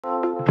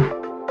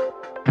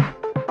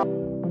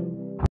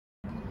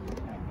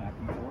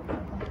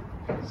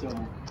So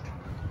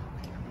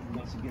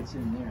once it gets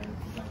in there,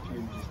 the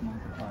bacteria just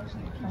multiplies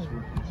and it keeps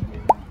working its way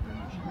down.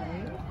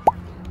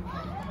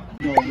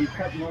 No, we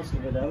cut most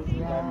of it out. We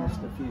got missed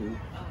a few.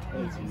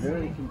 It's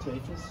very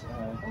contagious.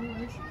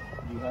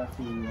 You have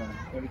to,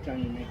 every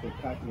time you make a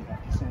cut, you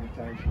have to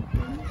sanitize your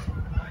fingers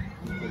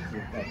because the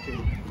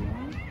bacteria can be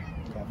on it.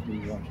 You have to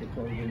wash your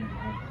clothing.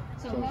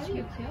 So how do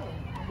you kill?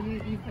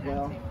 You put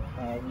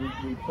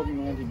we put an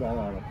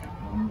antibiotic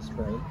on the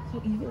spray.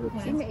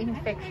 Kasi may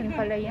infection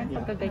pala yan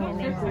pagka ganyan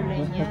na yung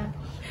kulay niya.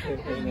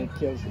 And it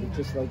kills,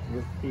 just like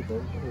with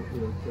people,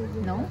 it'll kill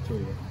the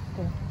bacteria.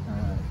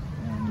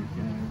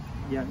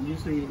 Yeah,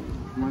 usually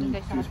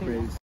 1-2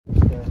 sprays.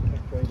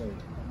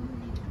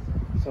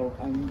 So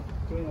I'm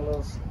doing a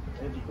little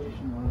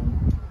education on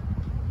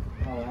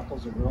how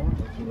apples are grown,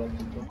 if you like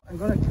to do. I'm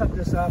going to cut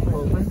this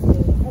apple open.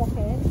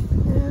 Okay.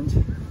 And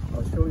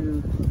I'll show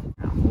you.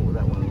 Oh,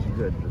 that one is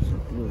good. There's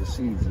little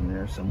seeds in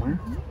there somewhere.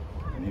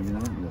 Maybe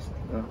not, just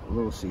a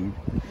little seed.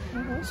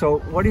 So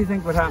what do you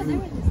think would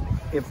happen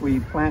if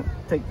we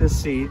take this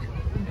seed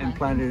and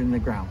plant it in the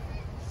ground?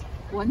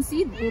 One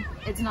seed?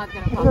 It's not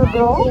going to pop out.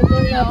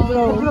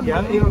 Grow?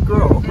 Yeah, it'll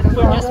grow.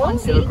 Just one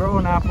seed? It'll grow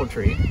an apple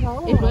tree.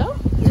 It will?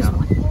 Yeah.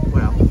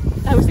 Well,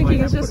 I was thinking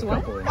it's just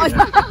one.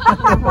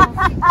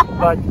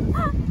 But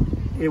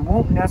it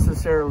won't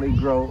necessarily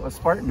grow a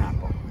Spartan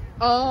apple.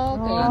 Oh,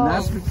 okay. And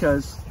that's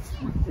because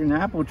in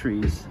apple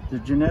trees, the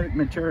genetic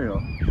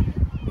material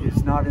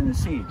is not in the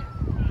seed.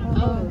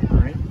 Oh.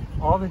 Right?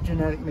 All the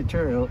genetic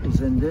material is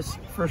in this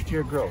first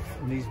year growth,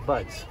 in these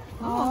buds.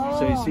 Oh.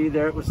 So you see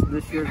there it was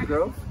this year's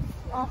growth?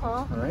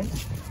 All right.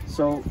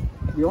 So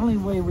the only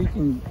way we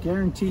can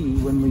guarantee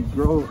when we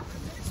grow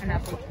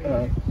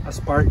a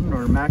Spartan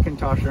or a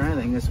Macintosh or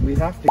anything is we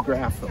have to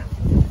graft them.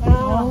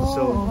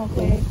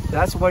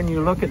 That's when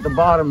you look at the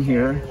bottom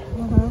here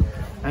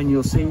and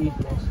you'll see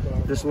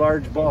this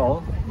large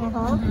ball,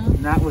 and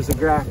that was a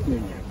graft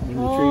unit when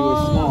the tree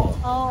was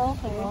small.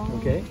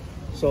 Okay.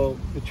 So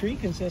the tree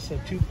consists of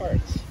two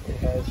parts. It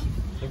has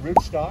the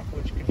rootstock,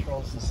 which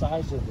controls the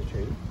size of the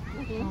tree.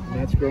 And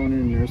that's grown in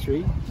a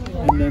nursery,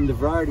 and then the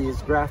variety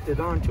is grafted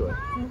onto it.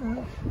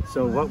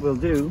 So what we'll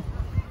do,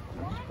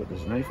 I'll just put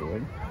this knife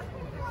away.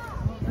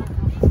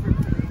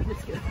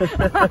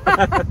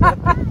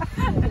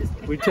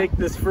 We take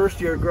this first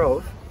year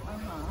growth,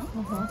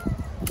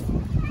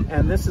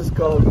 and this is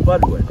called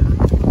budwood.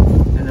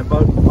 And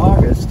about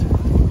August,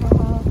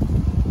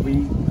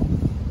 we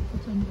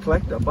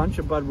collect a bunch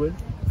of budwood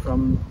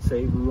from,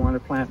 say, we want to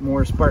plant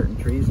more Spartan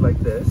trees like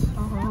this,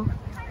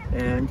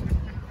 and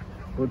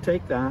we'll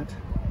take that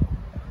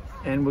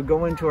and we'll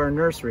go into our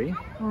nursery,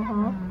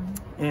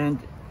 and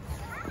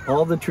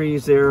all the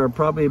trees there are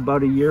probably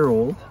about a year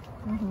old,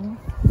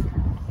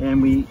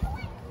 and we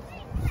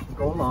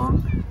go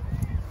along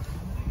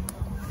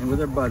and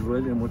with our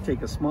budwood, and we'll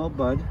take a small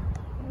bud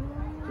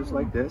just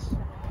like this,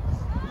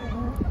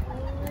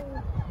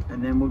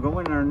 and then we'll go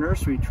in our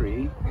nursery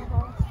tree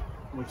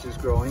which is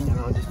growing, and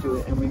I'll just do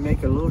it, and we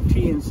make a little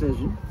T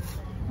incision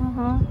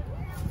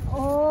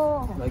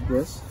like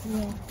this,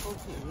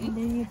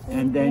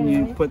 and then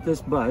you put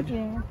this bud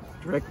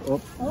direct.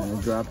 Oh,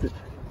 I dropped it.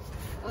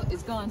 Oh,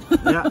 it's gone.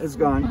 Yeah, it's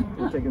gone.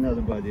 We'll take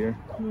another bud here.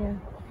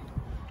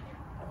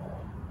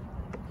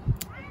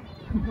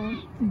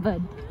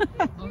 Bud.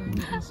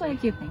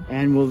 Like you think.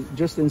 And we'll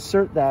just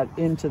insert that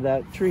into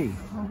that tree.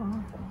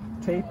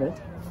 Tape it,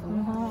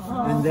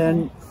 and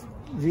then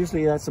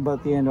usually that's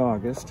about the end of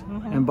August,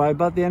 and by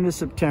about the end of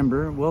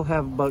September we'll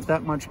have about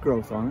that much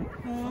growth on it.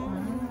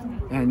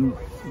 And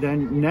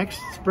then next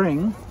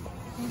spring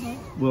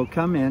we'll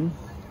come in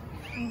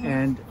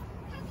and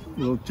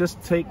we'll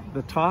just take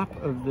the top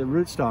of the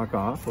rootstock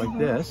off like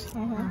this,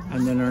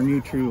 and then our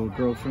new tree will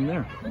grow from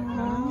there.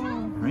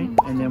 Right?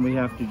 And then we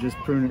have to just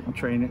prune it and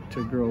train it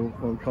to grow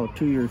what we call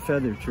 2-year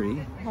feather tree.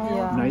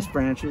 Nice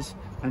branches,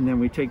 and then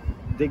we dig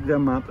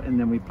them up, and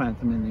then we plant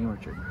them in the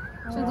orchard.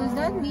 So does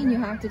that mean you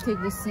have to take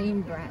the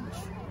same branch?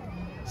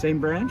 Same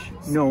branch?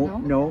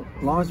 No.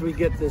 As long as we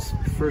get this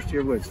first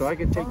year wood. So I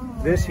could take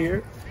this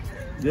here,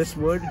 this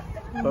wood,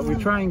 but we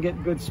try and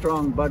get good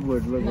strong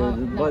budwood where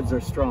the buds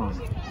are strong.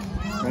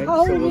 Right?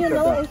 How so do we'll you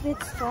know that. if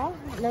it's strong?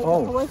 Like,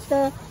 what's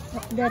the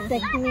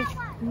technique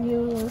you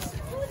use?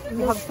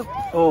 You have to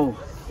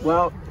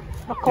Well,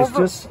 it's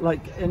just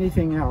like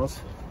anything else.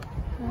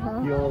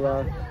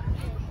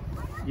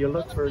 You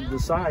look for the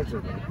size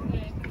of it.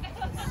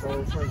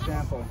 So, for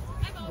example,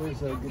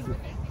 here's a good.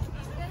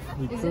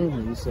 We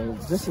prune these, so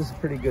this is a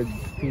pretty good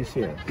piece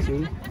here.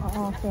 See?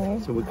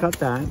 So we cut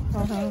that.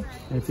 And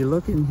if you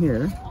look in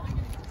here,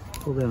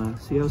 hold on.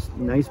 See how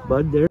nice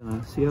bud there?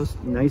 See how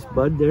nice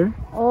bud there?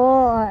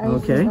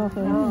 Okay.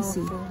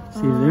 See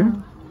there?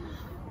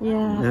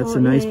 Yeah. That's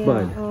a nice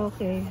bud.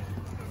 Okay.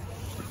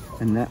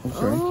 And that,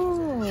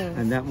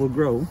 and that will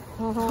grow.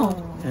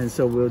 And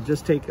so we'll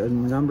just take a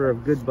number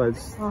of good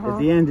buds. At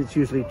the end, it's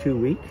usually 2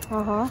 weeks.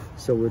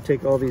 So we'll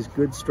take all these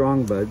good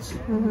strong buds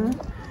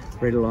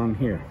right along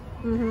here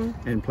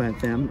and plant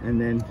them,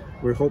 and then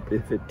we hope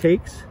if it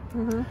takes,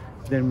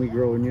 then we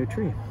grow a new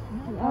tree.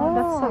 Oh,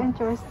 that's so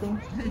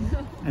interesting.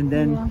 And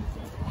then,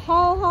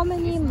 How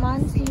many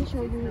months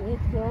usually it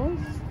grows?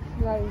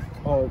 Like,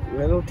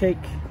 it'll take,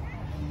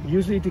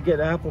 usually to get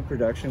apple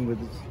production with,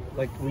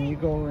 like when you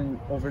go in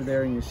over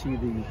there and you see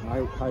the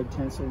high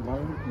tensile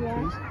violet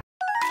trees,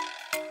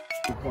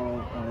 we call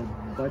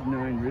Bud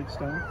 9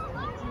 rootstock.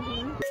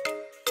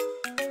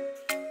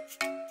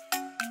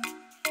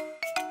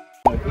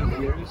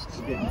 8 years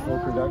to get in full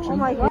production. oh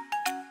my God.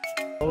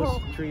 Those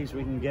trees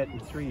we can get in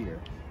 3 years.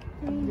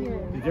 3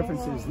 years. The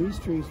difference is these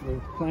trees were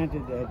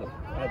planted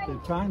at the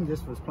time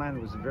this was planted,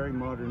 it was a very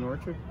modern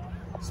orchard,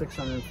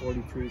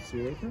 640 trees to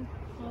the acre.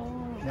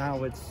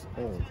 Now it's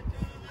old.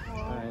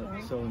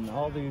 So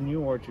all the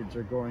new orchards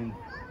are going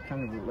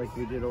kind of like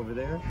we did over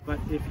there. But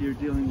if you're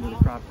dealing with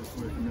a crop that's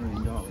worth $1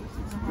 million,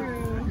 it's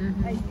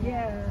good.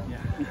 Yeah.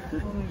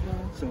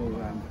 So,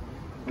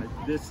 but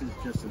this is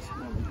just a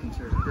small, we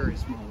consider it very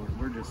small.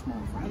 We're just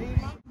small farmers.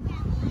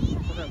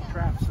 We'll have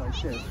traps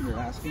like this, you're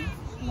asking.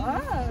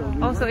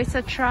 So it's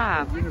a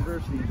trap. At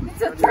university,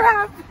 it's a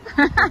trap!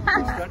 We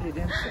studied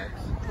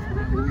insects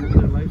and we knew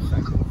their life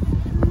cycle.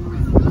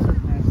 And there's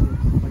certain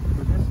aspects, like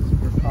for this is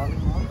for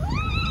calling moth.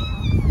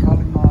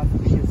 Calling moth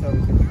gets out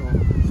of control,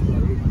 it's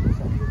about 80%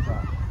 of the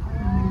crop.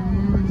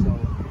 So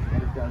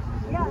what it does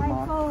is Yeah, I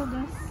moth, saw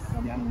this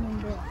something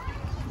in there.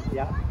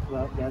 yeah,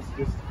 well that's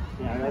just,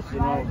 that's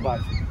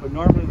but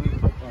normally we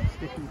put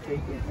sticky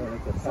tape in, or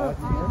like a pad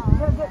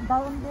here.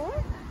 Down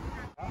there?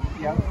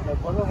 Yeah, but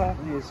what'll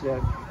happen is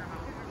that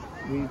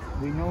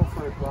we know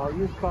well, I'll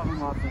use calling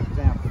moth as an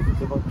example.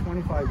 There's about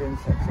 25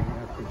 insects that we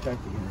have to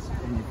protect against,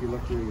 and if you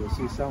look here, you'll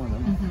see some of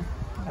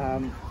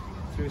them.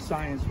 Through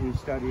science we've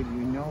studied,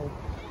 we know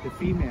the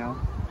female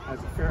has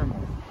a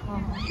pheromone.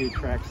 She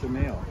attracts the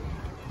male.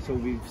 So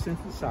we've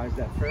synthesized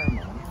that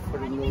pheromone,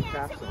 put it in a little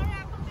capsule,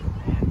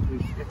 and we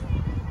stick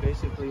it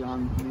basically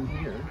on in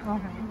here.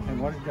 And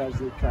what it does,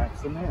 it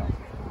attracts the male.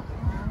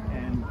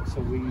 And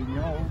so we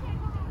know,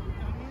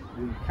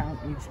 we count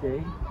each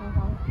day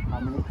how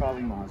many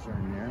calling moths are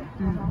in there.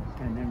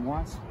 And then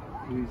once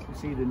we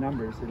see the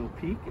numbers, it'll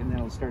peak and then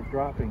it'll start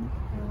dropping.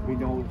 We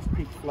know it's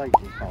peak flight,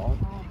 we call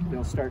it.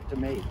 They'll start to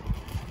mate.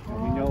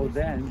 And we know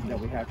then that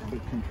we have to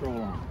put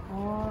control on.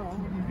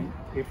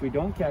 Right? If we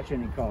don't catch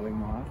any calling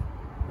moth,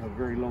 or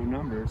very low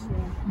numbers,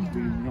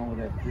 we know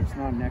that it's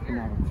not an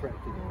economic threat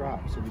to the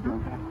crop, so we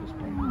don't have to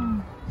spray.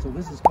 So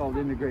this is called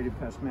integrated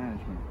pest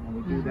management, and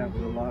we do that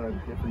with a lot of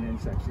different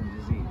insects and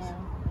disease.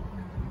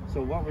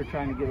 So what we're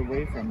trying to get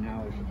away from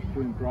now is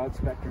doing broad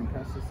spectrum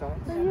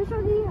pesticides. So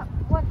usually,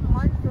 what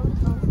month those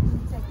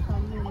insects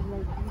come in?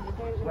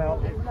 Like,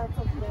 Well,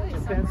 it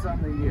depends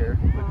on the year,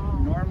 but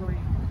normally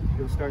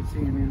you'll start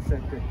seeing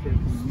insect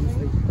activity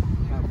usually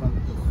about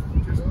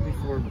just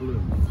before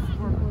bloom.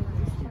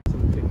 So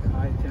we take the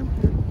high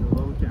temperature, the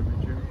low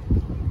temperature.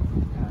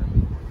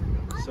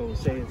 So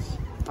say it's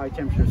high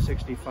temperature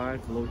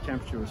 65, the low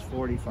temperature was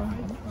 45.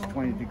 It's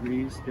 20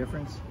 degrees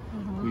difference.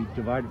 We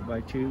divide it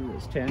by 2,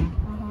 it's 10.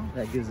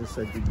 That gives us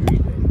a degree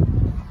day.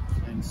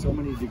 And so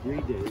many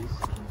degree days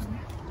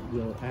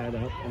will add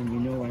up, and we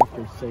know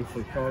after, say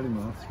for calling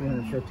moths,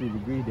 350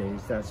 degree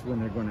days, that's when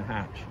they're going to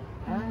hatch.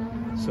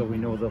 So we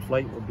know the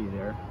flight will be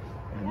there,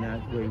 and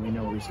that way we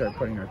know we start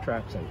putting our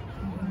traps out.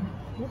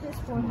 This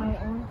is for my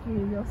own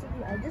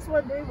curiosity. I just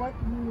wonder what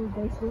you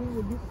guys do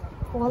with these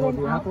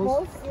fallen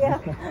apples. Yeah.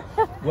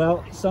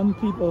 Well, some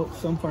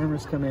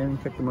farmers come in and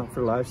pick them up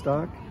for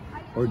livestock,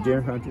 or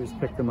deer hunters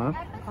pick them up.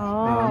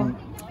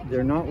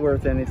 They're not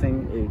worth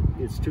anything.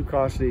 It's too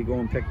costly to go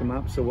and pick them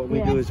up. So what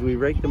we do is we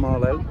rake them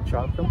all out,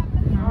 chop them,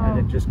 and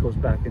it just goes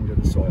back into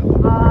the soil.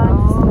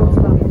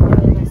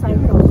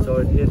 So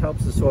it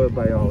helps the soil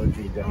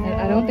biology down.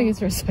 I don't think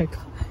it's recycled.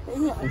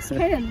 It's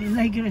kind of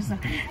like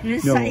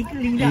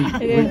recycling.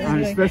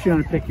 No, especially on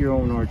a pick your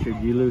own orchard,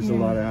 you lose a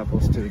lot of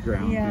apples to the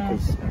ground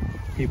because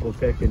people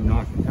pick and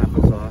knock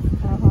apples off.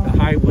 The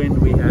high wind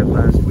we had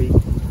last week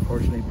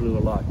unfortunately blew a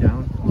lot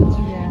down.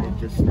 And it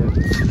just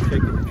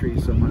shaking the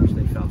trees so much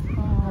they fell.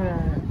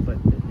 But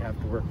you have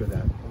to work with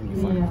that when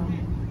you find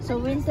them. So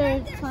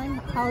winter time,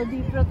 how do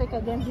you protect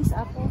against these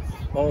apples?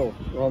 Oh,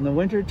 well in the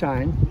winter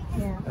time,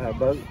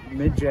 about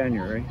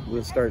mid-January,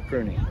 we'll start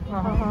pruning.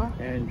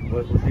 And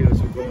what we'll do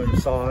is we'll go in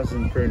saws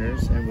and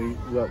pruners, and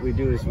what we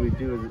do is we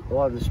do a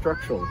lot of the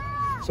structural.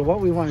 So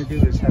what we want to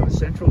do is have a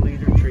central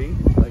leader tree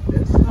like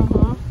this,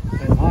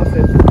 and off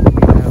it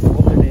we have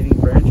alternating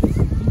branches.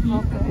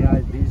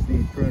 And these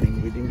need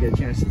pruning. We didn't get a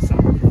chance to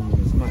summer prune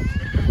them as much.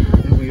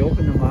 And we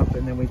open them up,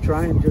 and then we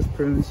try and just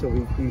prune, so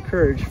we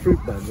encourage fruit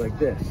buds like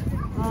this.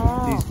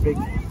 These big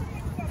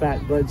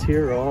fat buds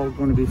here are all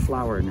going to be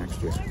flower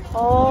next year.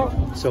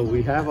 So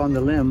we have on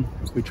the limb,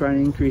 we try to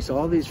increase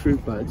all these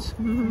fruit buds,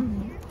 and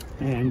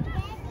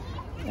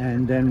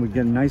then we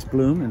get a nice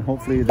bloom, and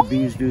hopefully the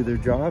bees do their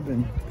job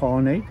and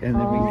pollinate, and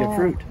then we can get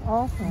fruit.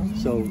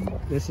 So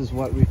this is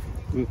what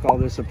we call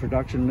this a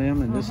production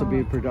limb, and this will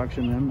be a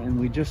production limb, and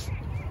we just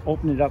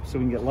open it up so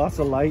we can get lots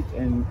of light,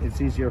 and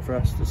it's easier for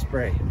us to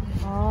spray.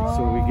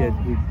 So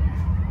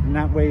and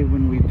that way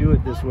when we do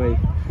it this way,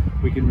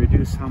 we can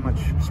reduce how much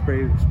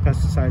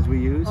pesticides we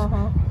use,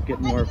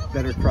 get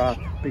better crop,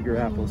 bigger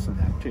apples and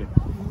that too.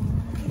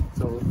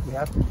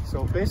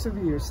 So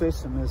basically your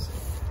system is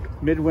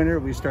midwinter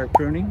we start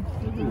pruning.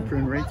 We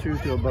prune right through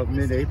to about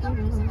mid-April.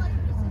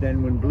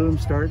 Then when bloom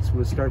starts,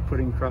 we'll start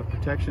putting crop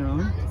protection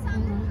on it.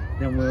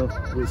 Then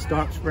we'll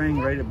stop spraying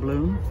right at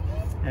bloom,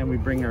 and we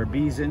bring our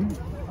bees in,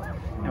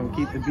 and we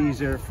keep the bees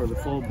there for the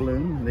full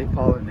bloom. They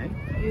pollinate.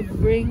 You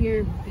bring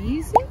your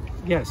bees in?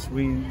 Yes,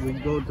 we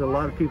go to a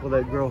lot of people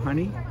that grow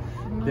honey.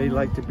 They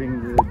like to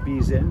bring the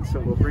bees in, so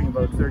we'll bring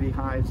about 30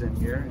 hives in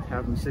here and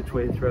have them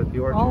situated throughout the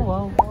orchard. Oh,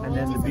 wow. And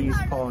then the bees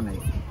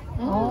pollinate.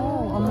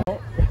 Oh,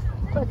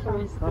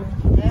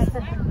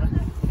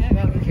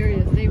 yeah, I'm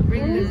curious. They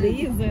bring the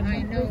bees in.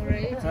 I know,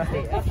 right?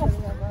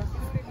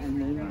 And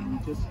then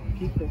you just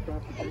keep the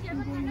crop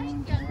protection going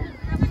on.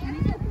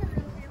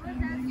 And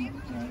then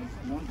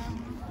once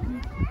we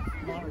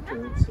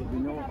monitor it, so we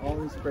know all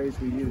the sprays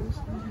we use,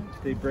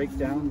 they break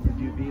down the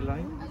UV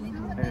light,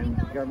 and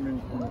the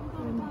government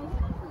and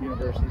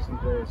universities and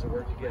growers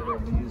work together,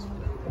 and we use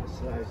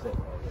pesticides that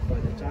by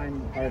the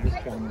time harvest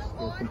comes,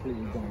 they're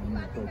completely gone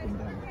and broken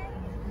down.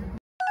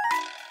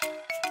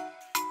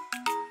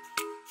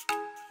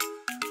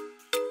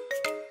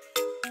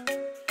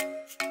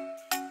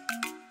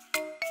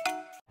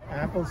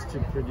 Apples to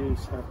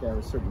produce have to have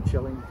a certain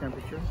chilling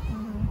temperature.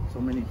 So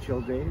many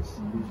chill days,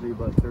 usually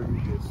about 30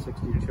 to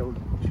 60 chill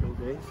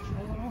days.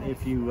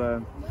 If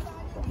you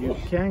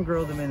can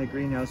grow them in a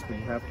greenhouse, but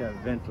you have to have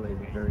it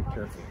ventilated very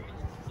carefully.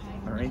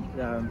 All right,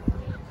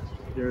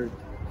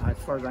 as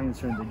far as I'm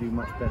concerned, they do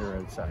much better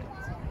outside.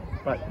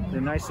 But the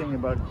nice thing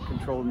about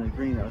controlling the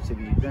greenhouse, if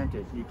you vent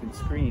it, you can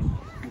screen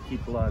and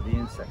keep a lot of the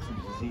insects and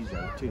disease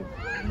out too.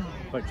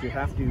 But you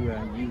have to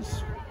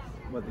use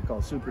what they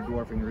call super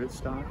dwarfing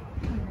rootstock.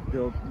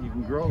 You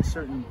can grow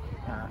certain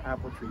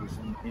apple trees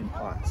in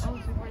pots.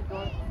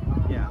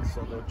 Yeah,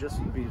 so they'll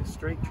just be a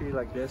straight tree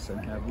like this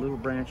and have little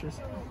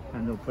branches,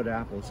 and they'll put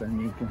apples,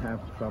 and you can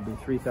have probably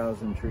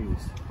 3,000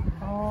 trees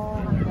in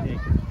an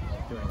acre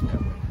doing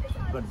that.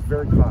 But it's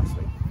very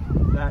costly.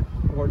 That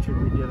orchard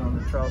we did on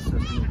the Charles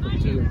system, we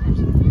put 2 acres.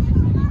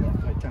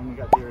 By the time we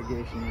got the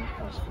irrigation, it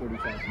cost $40,000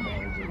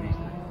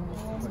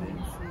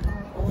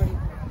 a week.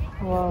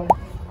 Wow,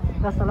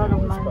 that's a lot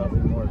of money. Probably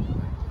more.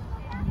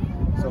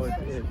 So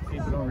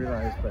people don't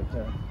realize, but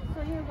so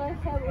you guys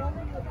have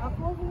only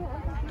apple here, or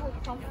do you have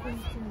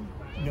pumpkins too?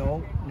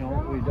 no,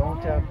 we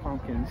don't have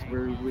pumpkins.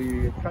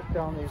 We cut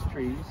down these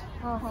trees,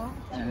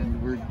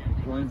 and we're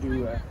going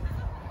to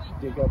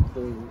dig up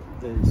the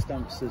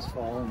stumps this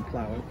fall and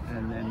plow it,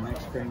 and then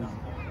next spring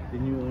the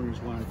new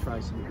owners want to try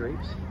some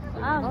grapes.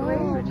 And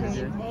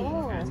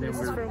then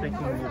we're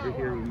thinking over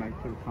here we might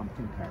put a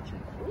pumpkin patch in,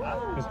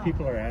 because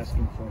people are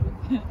asking for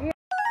them.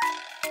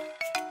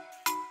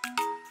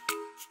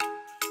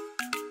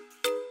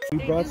 We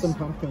brought some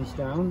pumpkins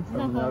down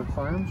from the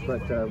farms,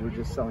 but we're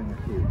just selling a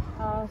few.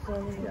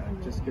 Yeah,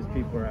 just because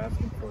people are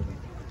asking for them.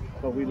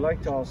 But we'd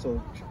like to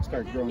also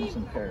start growing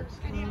some pears.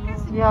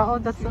 Yeah, oh,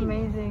 that's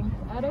amazing.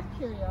 Out of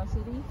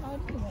curiosity, how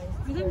do you guys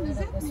get rid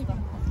of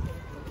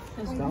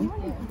the Stump?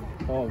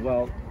 Oh,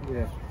 well,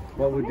 yeah.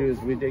 What we do is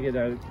we dig it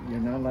out. You're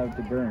not allowed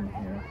to burn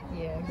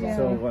here. Yeah.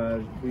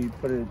 So we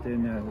put it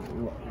in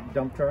a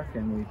dump truck,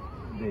 and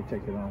they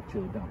take it off to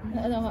the dump.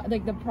 No,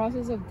 like the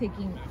process of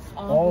taking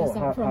off the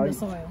stuff from the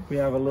soil. We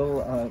have a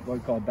little what we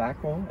call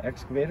backhoe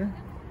excavator.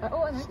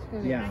 Oh, an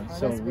excavator. Yeah,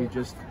 so we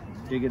just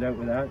dig it out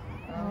with that.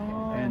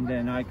 And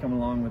then I come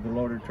along with the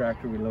loader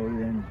tractor, we load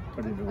it in,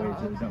 put it away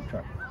to the dump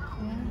truck.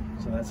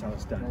 So that's how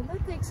it's done. Well,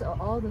 that takes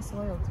all the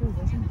soil too,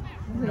 doesn't it?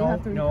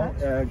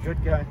 No,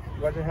 good guy,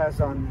 what it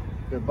has on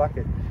the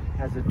bucket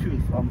has a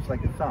tooth, almost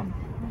like a thumb.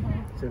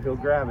 So he'll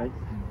grab it,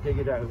 dig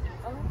it out,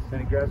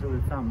 then he grabs it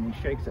with a thumb and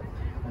he shakes it.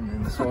 And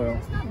then the soil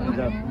ends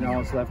up, and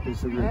all that's left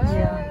is the roots.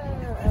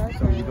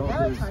 So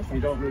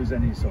you don't lose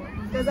any soil.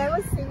 Because I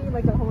was thinking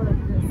like a hole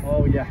like this.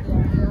 Oh yeah.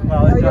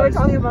 Well, you were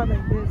talking about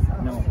like this.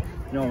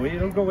 No,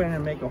 he'll go in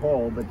and make a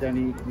hole, but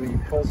then when he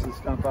pulls the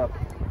stump up,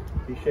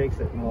 he shakes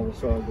it and all the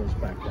soil goes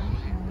back down.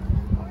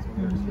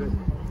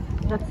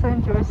 That's so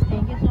interesting.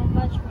 Thank you so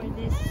much for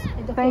this.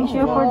 Thank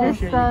you for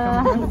this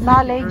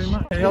knowledge.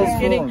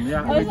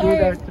 Yeah, we do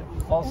that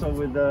also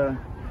with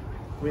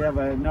we have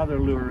another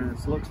lure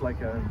that looks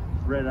like a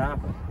red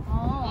apple,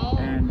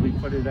 and we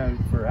put it out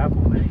for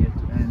apple maggot,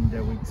 and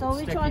we So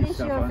which one is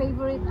your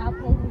favorite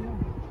apple?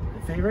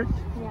 Favorite?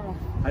 Yeah.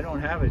 I don't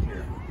have it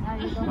here.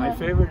 My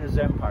favorite is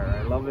Empire.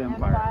 I love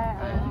Empire.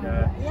 And,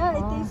 yeah,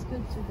 it is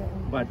good today.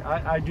 But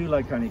I do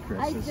like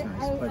Honeycrisp. It's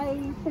nice.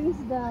 I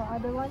taste the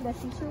other one, the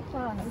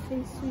Shizuka. It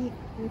tastes sweet.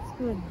 It's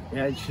good.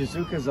 Yeah,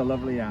 Shizuka is a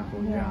lovely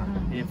apple. Yeah.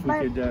 If we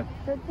could.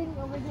 The thing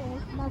over there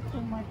is not so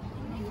much.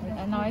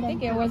 No, I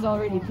think it was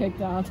already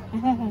picked out.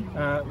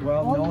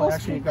 Well, no,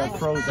 actually it got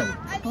frozen.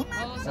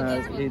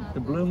 The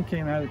bloom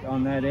came out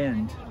on that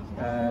end.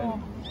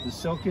 The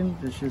Silken,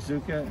 the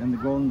Shizuka, and the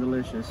Golden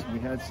Delicious, we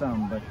had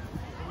some, but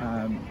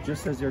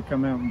just as they're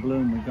coming out in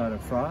bloom, we got a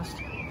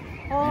frost,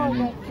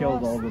 and it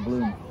killed all the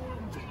bloom.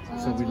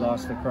 So we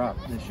lost the crop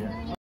this year.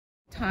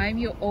 time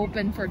you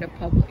open for the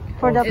public?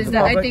 For the Is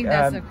that, I public, think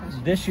that's the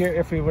question. This year,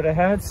 if we would have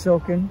had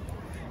Silken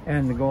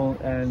and the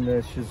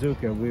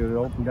Shizuka, we would have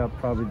opened up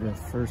probably the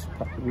first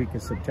week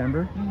of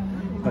September.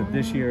 But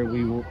this year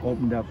we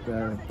opened up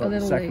the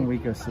second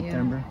week of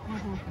September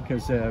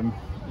because there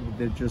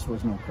just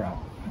was no crowd.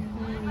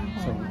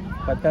 So,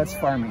 but that's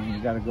farming.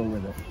 You got to go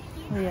with it.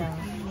 Yeah.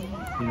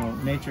 You know,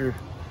 nature.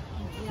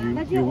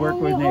 But You work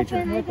with only nature.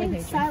 open, I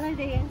think,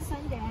 Saturday and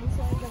Sunday. I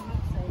saw the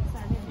website.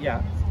 Saturday Yeah.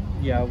 and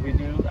Sunday. Yeah, we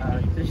do.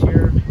 This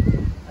year,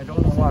 I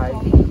don't know why.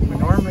 We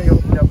normally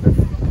open up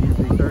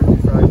usually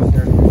Thursday, Friday,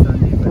 Saturday,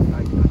 Sunday, but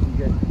I couldn't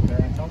get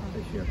help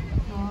this year.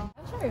 I'm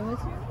sorry,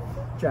 what's your name?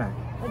 Jack,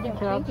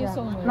 Thank you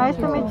so much. Nice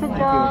to meet you, thank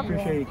you. I Jack.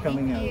 appreciate you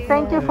coming out.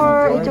 Thank you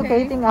for Enjoy-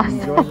 educating us.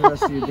 Enjoy the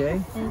rest of your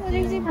day,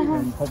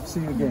 and hope to see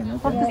you again.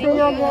 Hope to Okay? see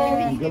you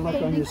again. And good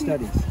luck on your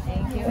studies.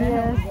 Thank you.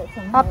 Yes.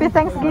 Happy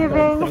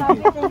Thanksgiving. Thank Happy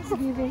you.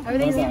 Thanksgiving. Have a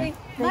nice evening.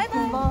 Thank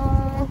you.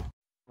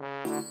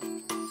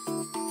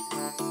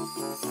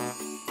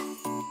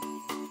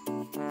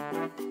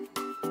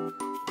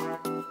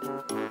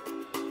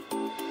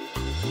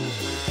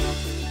 Bye.